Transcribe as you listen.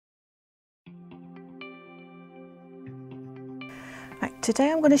Right,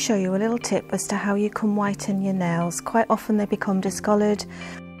 today I'm going to show you a little tip as to how you can whiten your nails. Quite often they become discoloured,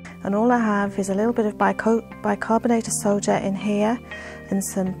 and all I have is a little bit of bicarbonate of soda in here and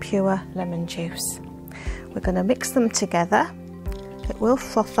some pure lemon juice. We're going to mix them together. It will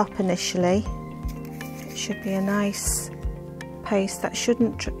froth up initially. It should be a nice paste that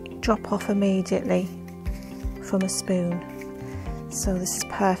shouldn't drop off immediately from a spoon. So this is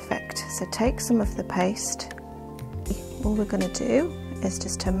perfect. So take some of the paste. All we're going to do is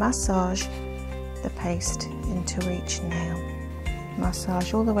just to massage the paste into each nail.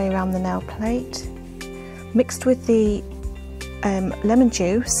 Massage all the way around the nail plate. Mixed with the lemon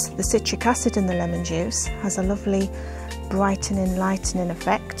juice, the citric acid in the lemon juice has a lovely brightening, lightening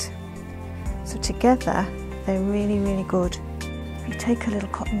effect. So together they're really, really good. If you take a little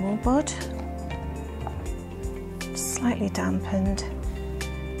cotton wool bud, slightly dampened,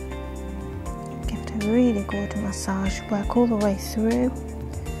 a really good massage, work all the way through.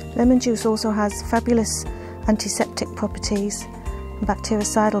 Lemon juice also has fabulous antiseptic properties and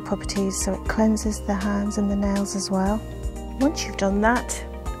bactericidal properties, so it cleanses the hands and the nails as well. Once you've done that,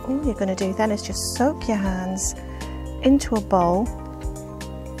 all you're going to do then is just soak your hands into a bowl,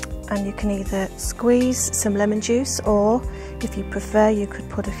 and you can either squeeze some lemon juice, or if you prefer you could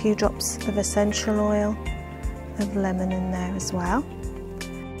put a few drops of essential oil of lemon in there as well.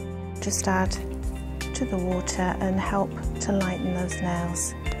 Just add to the water and help to lighten those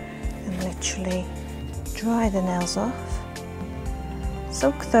nails, and literally dry the nails off.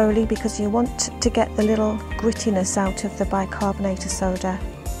 Soak thoroughly because you want to get the little grittiness out of the bicarbonate of soda,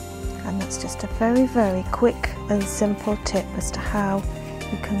 and that's just a very, very quick and simple tip as to how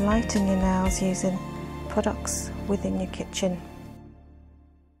you can lighten your nails using products within your kitchen.